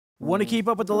Want to keep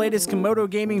up with the latest Camodo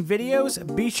Gaming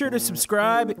videos? Be sure to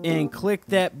subscribe and click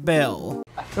that bell.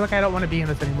 I feel like I don't want to be in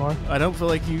this anymore. I don't feel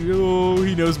like you. Oh,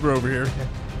 he knows we're over here.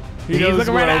 He's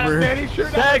looking right at us, man. He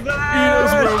sure does. He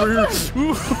knows we're over here.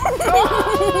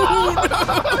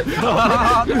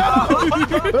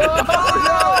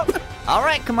 All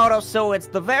right, Camodo, so it's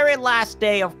the very last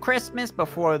day of Christmas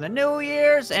before the New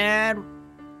Year's, and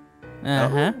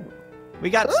we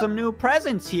got some new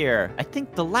presents here. I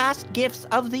think the last gifts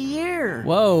of the year.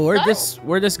 Whoa, where'd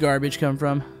this garbage come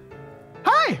from?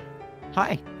 Hi.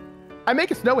 Hi. I'm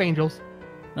making snow angels.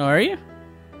 Oh, are you?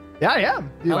 Yeah, I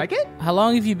am. Do you like it? How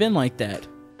long have you been like that?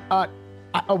 A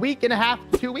week and a half,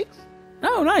 2 weeks.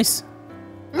 Oh, nice.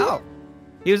 Oh,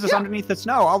 he was just underneath the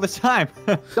snow all the time.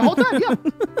 The whole time, yeah.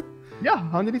 Yeah,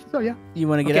 underneath the snow, yeah. You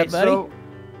want to get up, buddy? So,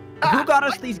 who got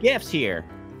us these gifts here?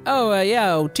 Oh,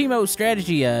 yeah, Timo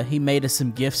Strategy, he made us some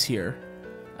gifts here.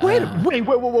 Wait,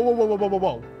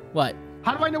 whoa. What?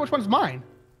 How do I know which one's mine?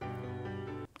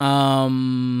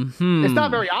 It's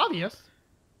not very obvious.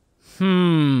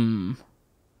 I'm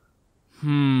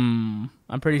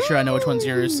pretty sure I know which one's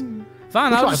yours.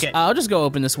 Fine, I'll just go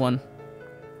open this one.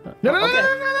 No.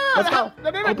 Let's go.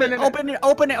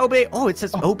 Open it, Obi. Oh, it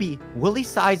says Obi. Woolly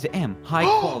size M. High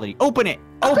quality. Open it.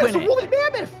 Open it. Woolly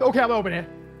mammoth. Okay, I'm opening it.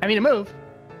 I mean to move.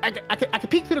 I can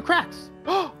peek through the cracks.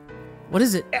 What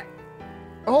is it?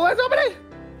 Oh, let's open it.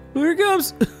 Here it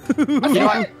comes. You know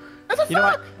what? That's a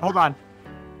what? Hold on.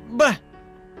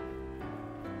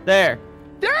 There.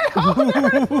 Oh,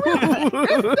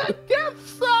 it's the death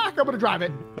sock. I'm gonna drive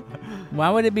it.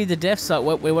 Why would it be the death sock?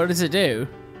 What does it do?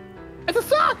 It's a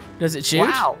sock. Does it shoot?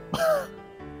 Wow.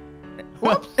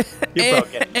 Whoops. You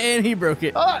broke it. And he broke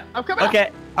it. Hold on, I'm coming.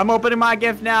 Okay, I'm opening my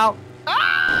gift now.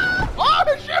 Ah! Oh,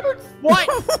 it shoots. What?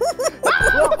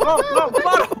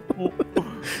 Whoa.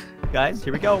 Guys,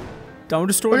 here we go. Don't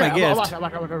destroy my gift.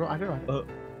 Oh,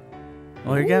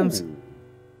 Oh, here it comes.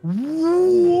 Whoa!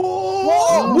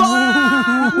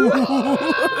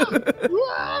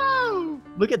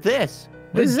 Look at this.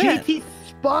 What is that? GT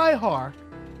Spyhawk.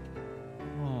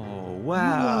 Oh,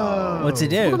 wow. Whoa. What's it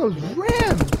do? Look at those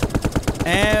rims.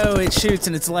 Oh, it shoots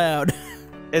and it's loud.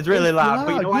 It's really loud,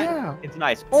 but you know what? Yeah. It's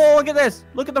nice. Oh, look at this.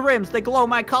 Look at the rims. They glow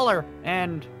my color.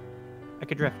 And I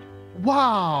could drift.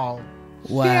 Wow.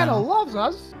 Wow. Santa loves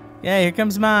us. Yeah, here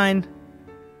comes mine.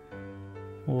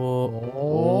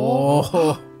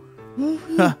 Whoa.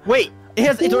 Wait,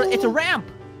 it's a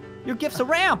ramp. Your gift's a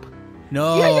ramp.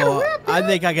 No, Yeah, you got a ramp, I man.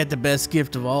 think I got the best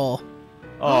gift of all.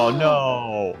 Oh,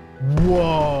 no.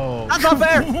 Whoa. That's not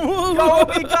fair. Go,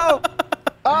 Obi, go.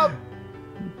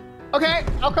 Okay,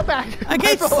 I'll come back. I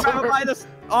can't Surrounded by this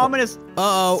ominous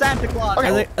Santa Claus.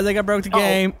 Okay. I think I broke the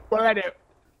game. What did I do?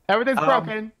 Everything's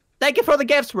broken. Thank you for the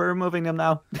gifts. We're removing them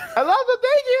now. I love them.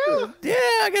 Thank you. Yeah,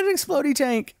 I got an explodey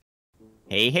tank.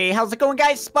 Hey, how's it going,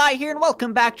 guys? Spy here, and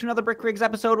welcome back to another Brick Rigs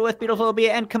episode with Beetlephobia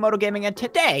and Camodo Gaming. And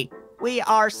today, we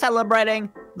are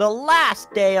celebrating the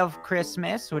last day of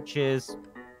Christmas, which is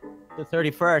the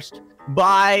 31st,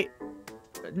 by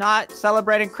not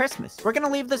celebrating Christmas. We're gonna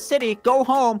leave the city, go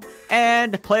home,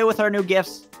 and play with our new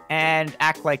gifts, and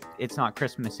act like it's not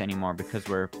Christmas anymore because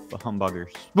we're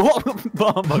humbuggers.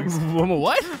 Humbugs.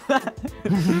 What?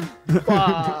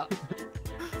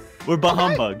 We're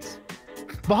bahumbugs.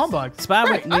 Humbug. Spy,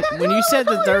 Right, when you said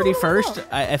the 31st,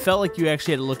 I felt like you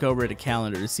actually had to look over at a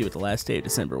calendar to see what the last day of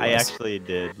December was. I actually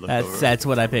did look over. That's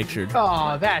what I pictured.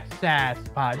 Oh, that's sad,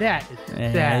 Spy. That is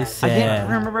Yeah, sad. it's I sad.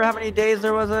 didn't remember how many days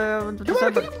there was a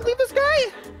December. Can you believe this guy?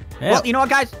 Yeah. Well, you know what,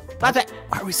 guys? That's it.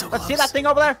 Are we so Let's close? see that thing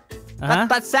over there? Uh-huh.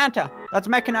 That's Santa. That's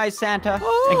mechanized Santa.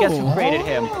 And guess who created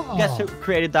him? Oh. Guess who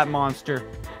created that monster?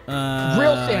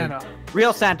 Real Santa.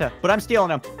 Real Santa. But I'm stealing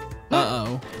him.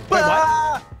 Uh-oh. Wait, what?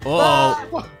 Ah!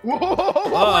 Uh-oh. Whoa.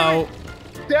 Uh-oh.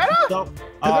 Santa? So,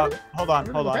 hold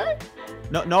on. Okay?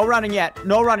 No running yet.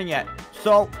 No running yet.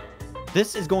 So,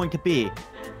 this is going to be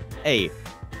a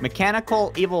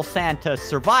mechanical evil Santa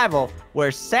survival where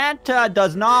Santa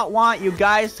does not want you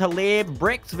guys to leave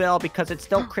Bricksville because it's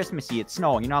still Christmassy. It's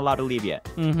snowing. You're not allowed to leave yet.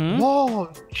 Mm-hmm.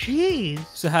 Whoa, jeez.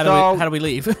 So how do we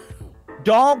leave?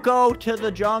 Don't go to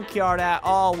the junkyard at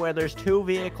all where there's 2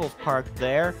 vehicles parked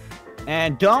there.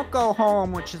 And don't go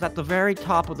home, which is at the very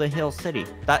top of the hill city.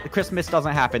 That Christmas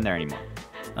doesn't happen there anymore.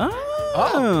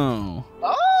 Oh.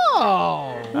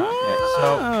 Oh.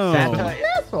 So Santa is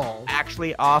Asshole.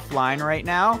 actually offline right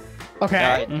now.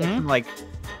 Okay. In like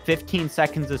 15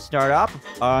 seconds to start up.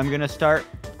 I'm going to start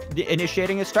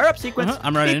initiating a startup sequence.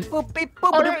 I'm running. Beep, boop, beep,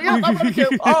 boop, Okay, yeah, I'm gonna do.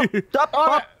 oh, stop,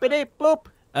 bop, biddy, boop.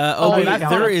 Wait, that's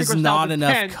there fine. is Secret not Santa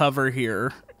enough 10. cover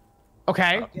here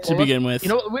Okay. to begin with. You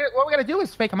know what we gotta do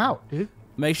is fake them out, dude.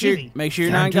 Make sure Easy.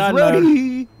 you're not in Santa's God mode.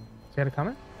 ready. Santa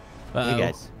coming? You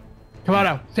guys.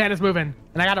 Komodo, Santa's moving,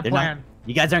 and I got a plan.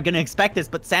 You guys aren't gonna expect this,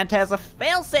 but Santa has a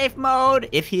fail-safe mode.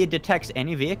 If he detects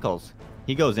any vehicles,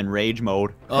 he goes in rage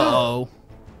mode. Uh-oh.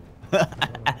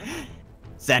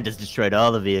 Santa's destroyed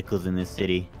all the vehicles in this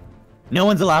city. No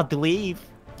one's allowed to leave.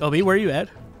 Obi, where are you at?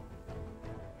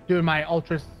 Doing my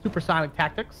ultra supersonic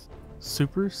tactics.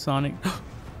 Supersonic.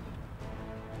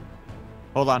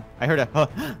 Hold on, I heard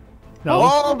a. No.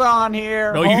 Hold on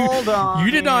here. No, Hold on.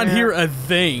 You did not here. hear a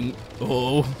thing.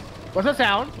 Uh-oh. What's the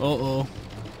sound? Uh-oh.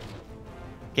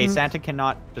 Okay, Santa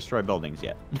cannot destroy buildings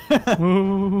yet.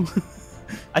 Ooh.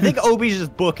 I think Obi's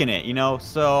just booking it, you know?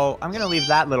 So I'm going to leave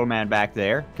that little man back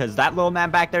there, because that little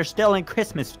man back there's still in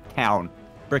Christmas Town,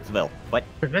 Bricksville. What?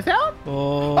 Christmas sound?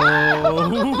 Oh.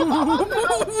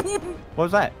 What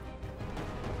was that?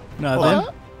 Nothing.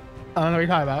 What? I don't know what you're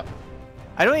talking about.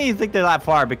 I don't even think they're that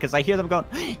far, because I hear them going,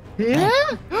 Yeah?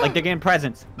 like they're getting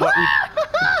presents.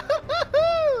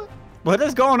 What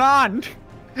is going on?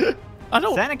 I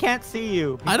don't. Santa can't see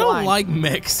you. He's I don't blind. like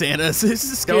mech Santas. This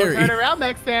is Don't scary. turn around,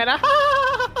 next Santa.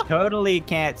 Totally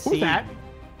can't see. Who's that?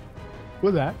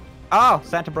 Who's that? Oh,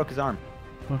 Santa broke his arm.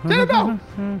 Santa, no!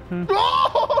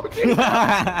 Oh,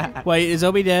 geez. Wait, is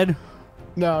Obi dead?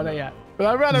 No, not yet. But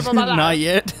I'm running from my life. Not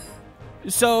yet.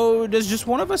 So, does just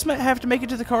one of us have to make it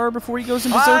to the car before he goes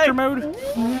into berserker mode?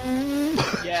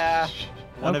 Yeah.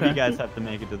 One of Okay. you guys have to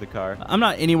make it to the car. I'm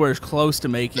not anywhere close to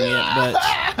making it, but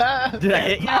Did I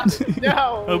hit you?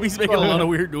 No. Obi's making a lot of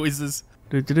weird noises.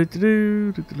 Running.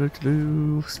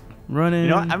 You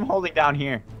know what? I'm holding down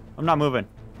here. I'm not moving.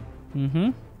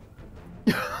 Mm-hmm.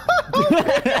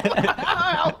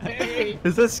 Help me.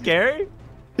 Is this scary?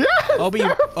 Yes, Obi,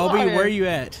 terrifying. where are you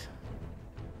at?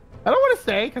 I don't want to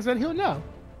say, because then he'll know.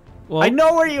 Well, I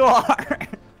know where you are.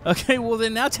 Okay, well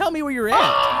then now tell me where you're at.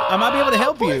 I might be able to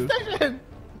help you.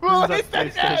 Police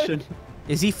station.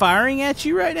 Is he firing at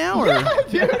you right now? Or? Yeah,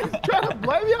 dude, he's trying to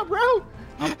blame me up, bro.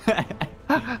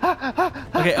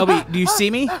 Okay, Obi, do you see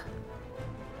me?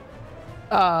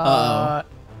 No.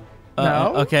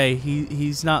 Okay,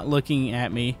 he's not looking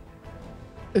at me.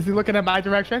 Is he looking at my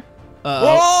direction?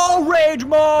 Oh, rage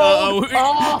mode!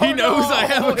 Oh, he knows I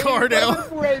have a car now.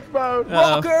 Rage mode.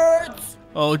 Rockets!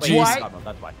 Oh, Wait, jeez.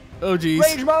 that's why. Oh, jeez.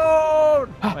 Rage mode!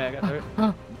 Wait, I got there.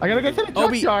 I gotta get to the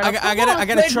Obi, junkyard. I got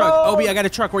a Rage truck. mode! Obi, I got a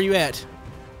truck. Where you at?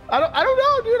 I don't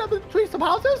know, dude. I'm in between some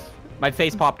houses. My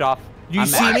face popped off. Do you I'm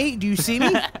see mad. me? Do you see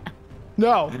me?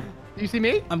 No. Do you see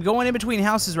me? I'm going in between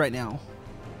houses right now.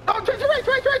 Oh,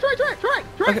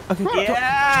 right. Okay.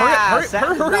 Yeah! Hurry,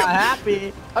 Santa's hurry. not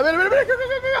happy. I'm in a minute.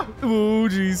 Go. Oh,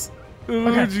 jeez. Oh,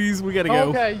 Okay. jeez. We gotta go.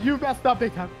 Okay, you messed up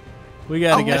big time. We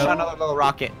gotta I shot go. another little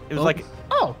rocket. It was like,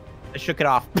 Oh, I shook it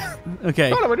off. Okay.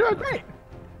 no, we're doing great.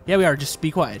 Yeah, we are. Just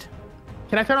be quiet.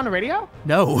 Can I turn on the radio?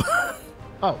 No.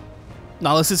 Oh,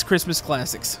 No, this is Christmas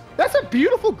classics. that's a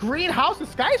beautiful green house and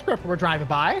skyscraper we're driving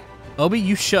by. Obi,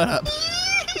 you shut up.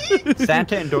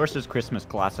 Santa endorses Christmas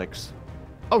classics.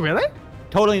 Oh, really?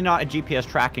 Totally not a GPS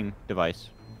tracking device.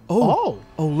 Oh,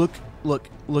 look.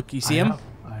 You see him?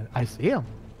 I see him.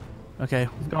 Okay.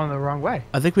 He's going the wrong way.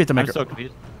 I think we have to I'm make so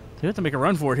confused. we have to make a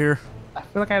run for it here. I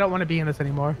feel like I don't want to be in this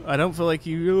anymore. I don't feel like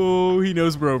you. Oh, he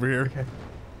knows we're over here. Okay.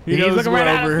 He He's knows looking we're right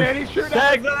at over us, here. man. He's shooting at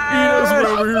us. He knows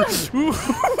we're over here. Ooh.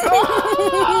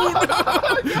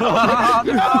 Oh,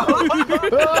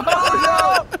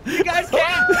 no! You guys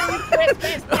can't leave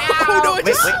Christmas now! Oh, no, I Wait,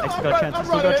 just-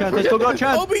 I still got a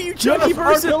chance. Obi, you chunky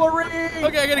person. Okay,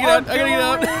 I gotta get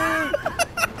out.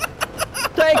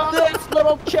 Take this,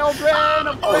 little children!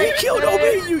 Oh, he killed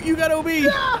Obi. You got Obi.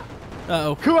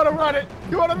 Uh-oh. Come on, run it.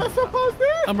 Come on, I'm so close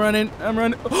there. I'm running.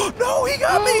 Oh, no, he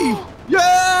got me.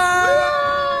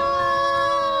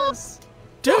 Yes!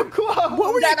 Dude, what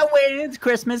were you? Santa wins.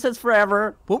 Christmas is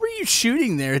forever. What were you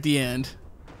shooting there at the end?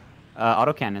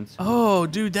 Autocannons. Oh,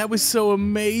 dude, that was so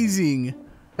amazing.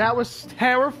 That was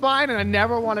terrifying, and I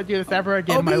never want to do this ever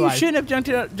again in Obi, my you life. shouldn't have jumped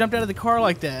out of the car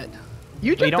like that.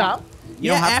 You jumped don't- out.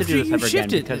 You don't Yeah, have to after do this you ever again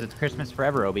shifted. because it's Christmas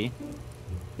forever, Obi.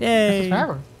 Yay.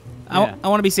 Forever. Yeah. I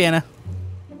want to be Santa.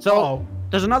 So Uh-oh.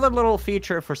 there's another little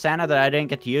feature for Santa that I didn't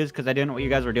get to use because I didn't know what you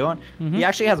guys were doing. He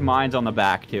actually has mines on the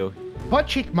back too. Butt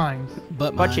cheek mines.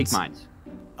 But Butt cheek mines.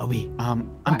 Obi, I'm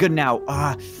good now.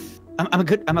 I'm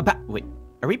good. Wait,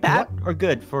 are we bad or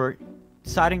good for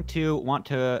deciding to want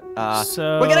to?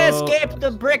 So- We're gonna escape the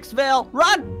Bricksville.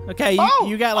 Run! Okay, Oh,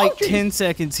 you got like geez. 10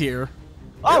 seconds here.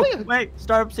 Oh, Really? wait.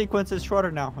 Startup sequence is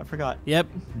shorter now. I forgot. Yep.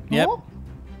 Cool.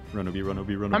 Run, Obi, run,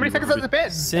 Obi, run. How many seconds has it been?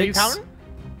 Are you 6, counting?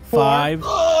 5,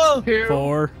 Oh! 2,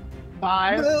 4,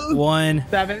 5, 1.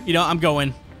 7, You know, I'm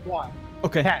going. 1,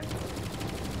 Okay. 10.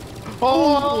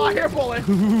 Oh, I hear bullets.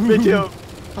 Me too.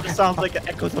 Sounds like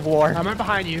echoes of war. I'm right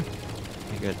behind you.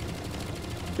 Okay, good.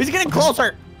 He's getting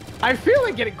closer. I feel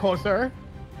like getting closer.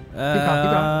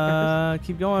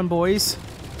 Keep going, boys.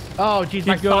 Oh, jeez,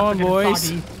 my Keep going, socks are boys.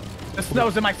 getting soggy. The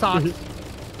snow's in my socks.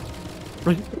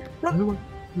 Run.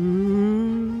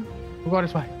 We're going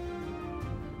this way.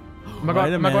 Am I Wait a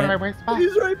going the minute. right way? Spy?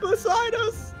 He's right beside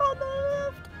us on the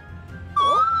left.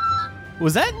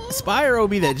 Was that Spy or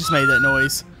Obi that just made that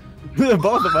noise?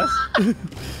 Both of us.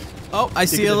 Oh, I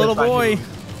see could a have little been boy.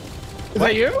 Is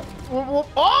that you?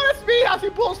 Oh, that's me. I see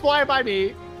bullets flying by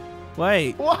me.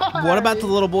 Wait, Why? what about the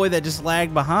little boy that just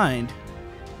lagged behind?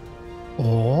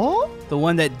 Oh? The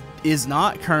one that is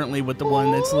not currently with the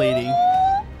one that's leading.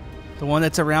 The one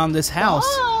that's around this house.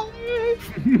 Bye.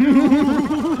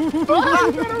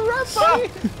 Bye. Better run, buddy. I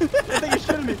think you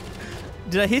shooting me.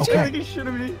 Did I hit Okay. you? I think you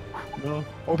shooting me. No.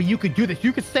 Obi, you could do this.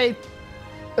 You could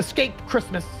escape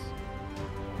Christmas.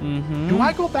 Mm-hmm. Do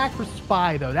I go back for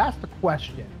Spy, though? That's the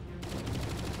question.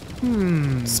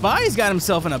 Spy's got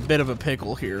himself in a bit of a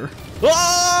pickle here.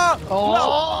 Ah!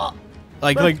 Oh!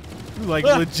 Like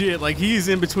legit. Like he's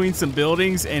in between some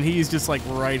buildings and he's just like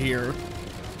right here.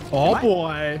 Oh,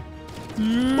 boy.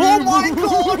 Oh my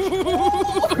god!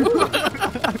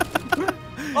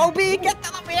 Obi, get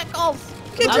to the vehicles!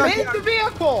 I'm in the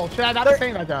vehicle. Should I not be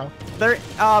saying that, though? They're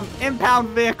impound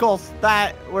vehicles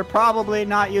that were probably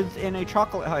not used in a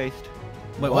chocolate heist.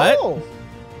 Wait, what? Oh,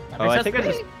 that Oh, makes I think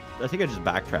sense to me. I just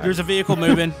backtracked. There's a vehicle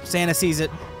moving. Santa sees it.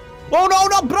 Oh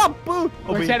no, bro! Boo!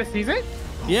 Wait, Santa sees it?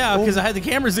 Yeah, because I had the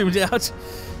camera zoomed out.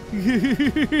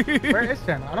 Where is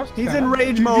Santa? I don't see He's Santa. in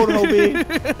rage mode, Obi.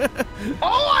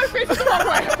 Oh, I'm facing the wrong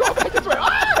way. I'm going back this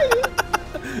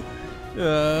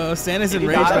way. Santa's in Did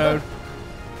he rage die? mode.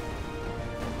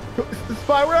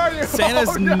 Spy, where are you? Santa's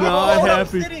Oh, no. not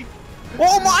happy.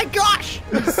 Oh my gosh!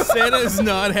 Santa's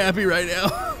not happy right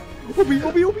now. Obi.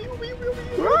 You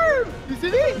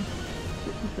see me?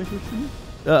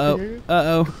 Uh-oh.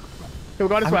 Uh-oh. We'll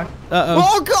go this way. Uh-oh.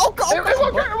 Oh, go! It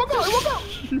won't go.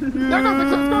 No,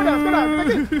 let's go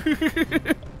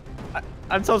down.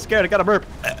 I'm so scared. I got a burp.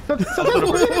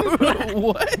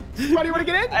 What? Buddy, you want to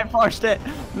get in? I forced it.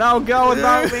 No, go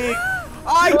without me.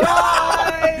 I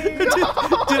died!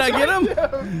 Did I get him?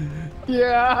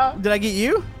 Yeah. Did I get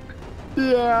you?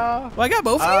 Yeah. Well, I got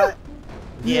both of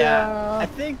Yeah. I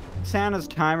think Santa's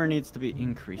timer needs to be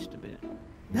increased a bit. you.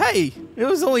 Hey, it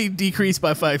was only decreased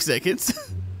by 5 seconds.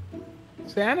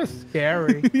 Santa's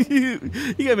scary. You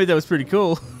gotta admit that was pretty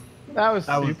cool. That was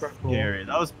super cool. Scary.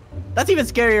 That's even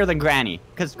scarier than Granny,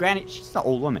 because Granny, she's an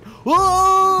old woman.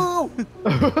 Whoa!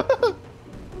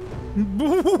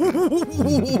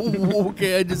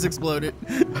 Okay, I just exploded.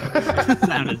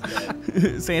 Santa's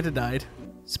dead. Santa died.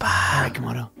 Spy. All right,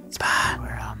 Camodo. Spy.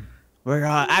 We're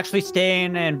actually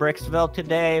staying in Bricksville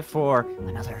today for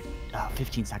another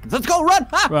 15 seconds. Let's go, run!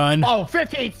 Ah! Run. Oh,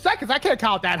 15 seconds. I can't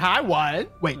count that high. 1.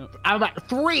 Wait, I'm at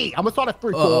 3. I'm gonna start at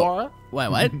 3. Uh-oh. 4. Wait,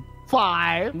 what?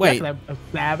 5. Wait.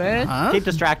 7. Huh? Keep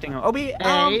distracting him. Obi,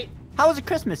 8. how was it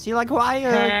Christmas? You like Hawaii?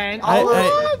 10.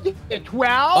 I-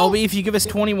 12. Obi, if you give us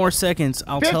 20 more seconds,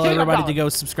 I'll tell 15, everybody I'm to go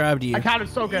subscribe to you. I counted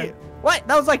so good. What?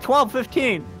 That was like 12,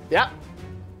 15. Yep.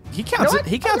 He counts. You know what?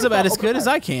 He counts about as good as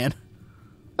I can.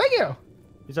 Thank you.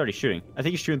 He's already shooting. I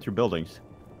think he's shooting through buildings.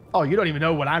 Oh, you don't even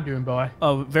know what I'm doing, boy.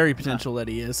 Oh, very potential that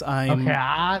he is. I'm. Okay,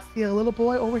 I see a little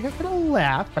boy over here to the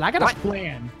left, but I got a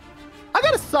plan. I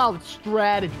got a solid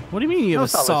strategy. What do you mean you have No a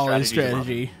solid solid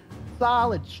strategy?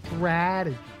 Solid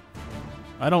strategy.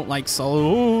 I don't like solid.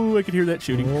 Oh, I can hear that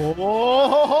shooting.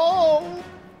 Oh,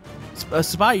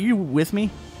 Spy, are you with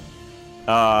me?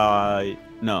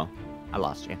 No. I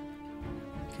lost you.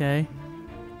 Okay.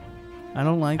 I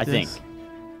don't like I this. think.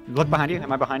 Look behind you.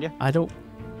 Am I behind you? I don't.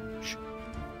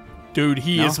 Dude,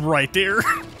 he No? is right there.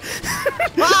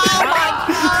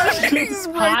 He's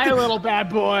right hi, there. little bad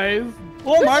boys.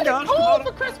 Oh my gosh. Oh,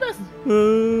 for Christmas.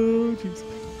 Oh, jeez.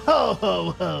 Ho,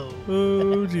 ho, ho.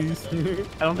 Oh, jeez.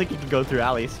 I don't think you can go through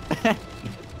alleys. I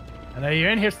know you're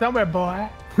in here somewhere, boy.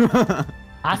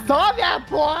 I saw that,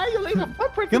 boy. You leave a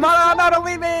footprint. Come on, don't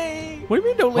leave me. What do you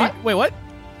mean don't leave? What? Wait, what?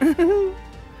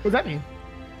 What does that mean?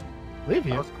 Leave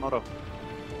you. That was Camodo.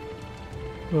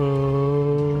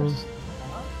 Oh.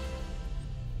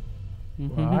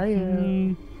 Where are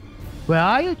you? Where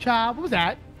are you, child? What was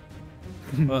that?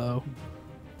 Uh-oh.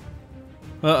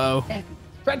 Uh-oh.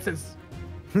 Fences.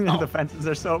 The fences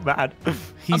are so bad.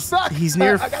 He's stuck. he's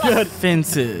near I gotta-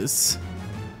 fences.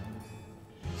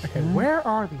 Okay, where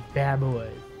are these bad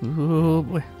boys? Oh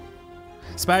boy.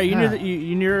 Spy, are you near Ah.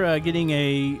 you near getting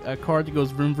a car that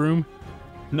goes vroom vroom?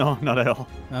 No, not at all.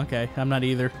 Okay, I'm not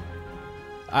either.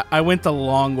 I went the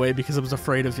long way because I was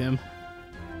afraid of him.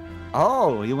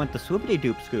 Oh, you went the swoopity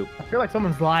doop scoop. I feel like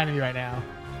someone's lying to me right now.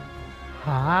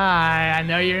 Hi, I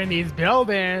know you're in these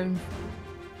buildings.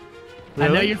 Really?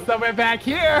 I know you're somewhere back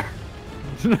here.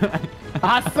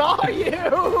 I saw you.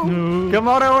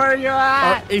 Komodo, where are you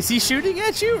at? Is he shooting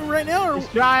at you right now? Or? He's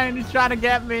trying to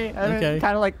get me. Okay.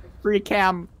 Kind of like free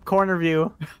cam corner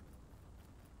view.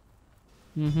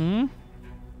 Mm-hmm.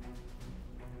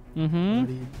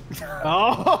 Mm-hmm.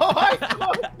 Oh, I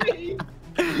saw you.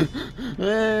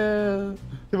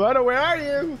 Komodo, where are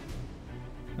you?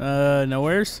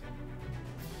 Nowheres.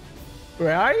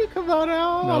 Where are you, Komodo?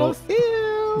 No. I don't see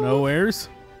you. Nowheres.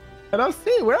 I don't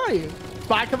see you. Where are you?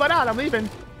 Bye, come on out. I'm leaving.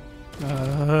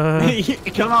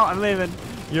 Come on, I'm leaving.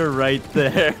 You're right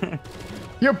there.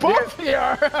 You're both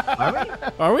here.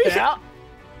 Are we? Yeah.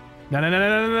 No.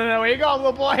 Where you going,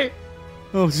 little boy?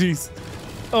 Oh, jeez.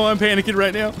 Oh, I'm panicking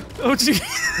right now. Oh, jeez.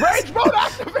 Rage mode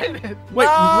activated. Wait,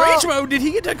 No. rage mode? Did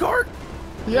he get that cart?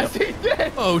 Yes, he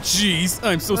did. Oh, jeez.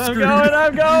 I'm so screwed.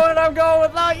 I'm going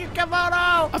without you,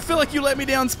 Komodo. I feel like you let me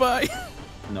down, Spy.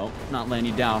 Nope, not laying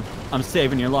you down. I'm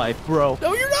saving your life, bro.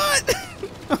 No, you're not.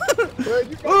 Where'd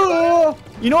you go? Oh,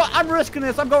 you know what? I'm risking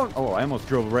this. I'm going. Oh, I almost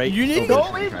drove right. You need to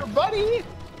Don't leave your buddy.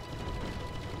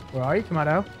 Where are you,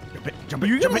 Komodo?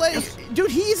 You're gonna let, dude.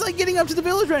 He's like getting up to the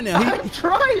village right now. I'm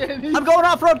trying. I'm going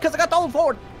off road because I got the old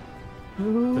Ford.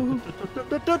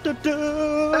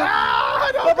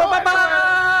 Ah, don't go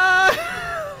anywhere.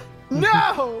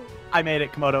 No. I made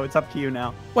it, Komodo. It's up to you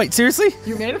now. Wait, seriously?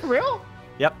 You made it for real?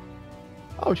 Yep.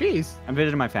 Oh, jeez. I'm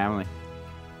visiting my family.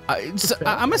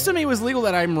 I'm assuming it was legal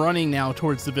that I'm running now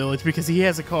towards the village because he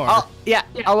has a car. I'll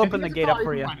if open the he's gate up sorry,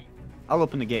 for you. he's running. I'll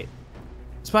open the gate.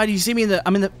 Spy, do you see me in the?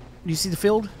 I'm in the. Do you see the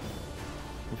field?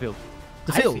 The field.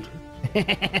 The I field. see.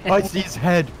 I see his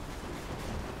head.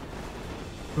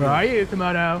 Where are you,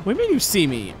 Komodo? What do you mean you see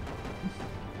me?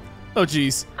 Oh,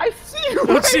 jeez. I see you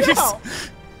Oh, right jeez. now.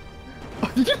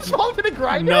 Did you just fall to the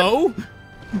grinder? No.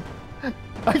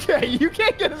 Okay, you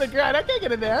can't get in the grind. I can't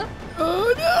get in there.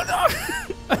 Oh no.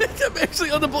 I think I'm actually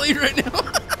on the blade right now.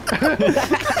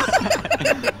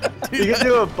 You can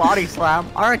do a body slam.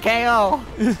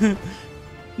 RKO.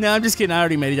 No, I'm just kidding. I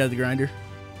already made it out of the grinder.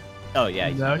 Oh, yeah.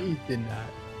 No, he did not.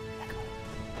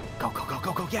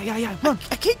 Go. Yeah. Run.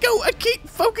 I can't go. I can't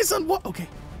focus on what. Okay.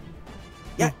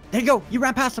 Yeah, there you go. You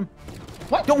ran past him.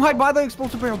 What? Don't hide by the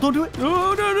explosive barrel. Don't do it.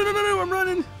 Oh no! I'm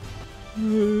running.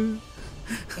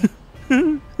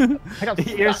 I got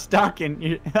You're stuck in.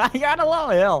 You're on a low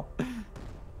hill.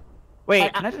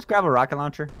 Wait, can I just grab a rocket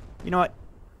launcher? You know what?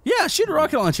 Yeah, shoot a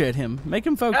rocket launcher at him. Make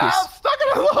him focus. I'm stuck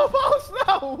in a low post.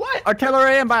 No, what?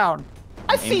 Artillery inbound.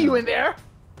 I see you in there.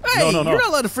 Hey, no. you're not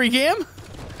allowed to free cam.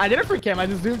 I did a free cam. I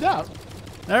just zoomed out. All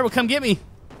right, well, come get me.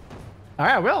 All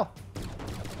right, I will.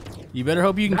 You better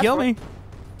hope you can kill me.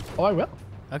 Oh, I will.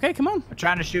 Okay, come on. I'm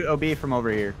trying to shoot OB from over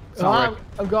here. It's Oh, not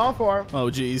I'm going for him. Oh,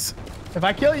 jeez. If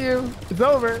I kill you, it's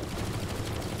over.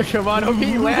 Come on, OP,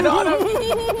 land on him.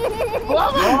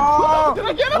 Oh, Did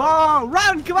I get him? oh,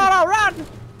 run! Come on, run!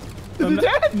 Is he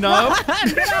dead? No.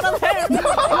 Get out of there!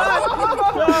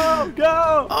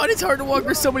 Go! Oh, and it's hard to walk.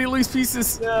 There's so many loose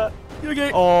pieces. Yeah. You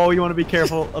okay? Oh, you want to be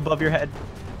careful above your head.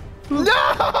 No!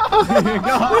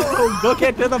 Go! Go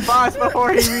get to the boss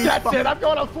before he respawns. That's it. I'm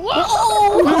going to float.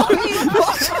 Oh!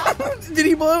 Did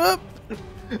he blow up?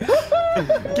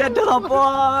 Get to the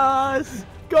boss!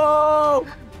 Go!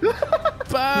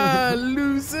 Bye,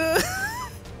 loser.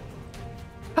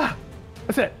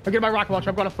 That's it. I'm getting my rocket launcher.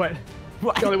 I'm going to foot.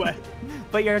 What? The only way.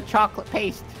 But you're chocolate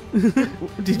paste.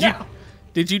 Did Yeah.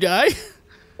 you die?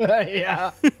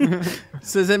 Yeah.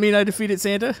 So does that mean I defeated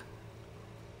Santa?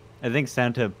 I think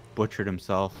Santa butchered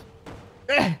himself.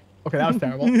 Okay, that was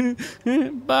terrible.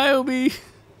 Bye, Obi.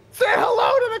 Say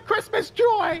hello to the Christmas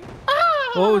joy.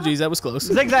 Ah! Oh, geez, that was close.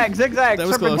 Zigzag, That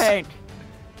was close. serpentine.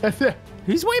 That's it.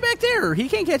 He's way back there. He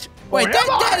can't catch. Wait, Where that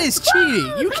am I? that is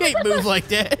cheating. You can't move like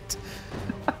that.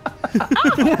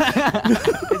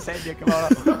 Santa, come on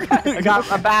up. I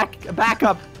got a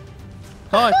backup.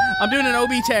 Hold on, I'm doing an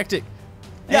OB tactic.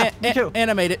 Yeah, me too.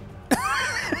 Animate it.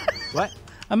 What?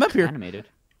 I'm up here. Animated.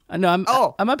 No,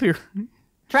 I'm up here.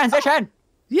 Transition.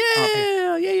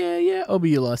 Yeah, yeah. OB,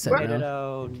 you lost that Where-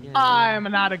 now. I'm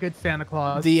not a good Santa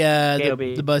Claus.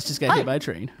 The bus just got hit by a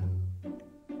train.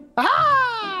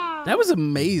 Ah! That was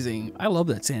amazing. I love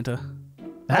that Santa.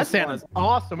 That Santa's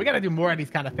awesome. We got to do more of these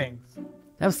kind of things.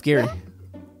 That was scary.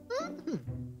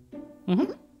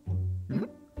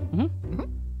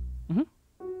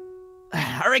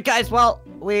 All right, guys. Well,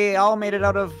 we all made it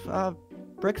out of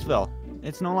Bricksville.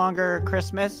 It's no longer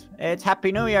Christmas. It's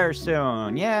Happy New Year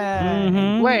soon.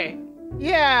 Yeah. Wait.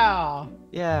 Yeah.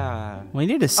 Yeah. We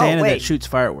need a Santa that wait. shoots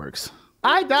fireworks.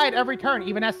 I died every turn,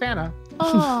 even as Santa.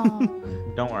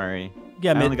 Don't worry.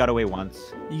 Yeah, I only got away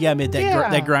once. You gotta admit that Yeah.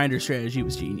 that grinder strategy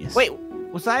was genius. Wait,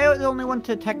 was I the only one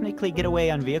to technically get away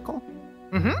on vehicle?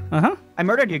 Mm-hmm. Uh-huh. I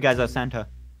murdered you guys as Santa.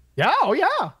 Yeah, oh yeah.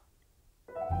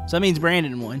 So that means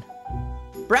Brandon won.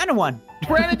 Brandon won.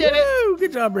 Brandon did it. Woo!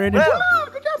 Good job, Brandon.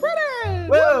 Woo, good job, Brandon.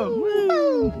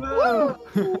 Woo!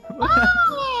 Woo.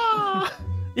 Ah.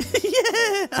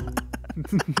 Yeah.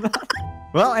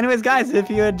 Well, anyways, guys, if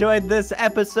you enjoyed this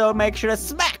episode, make sure to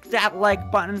smack that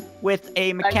like button with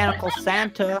a mechanical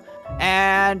Santa.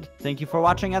 And thank you for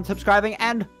watching and subscribing.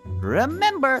 And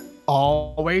remember,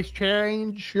 Always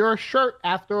change your shirt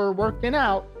after working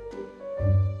out.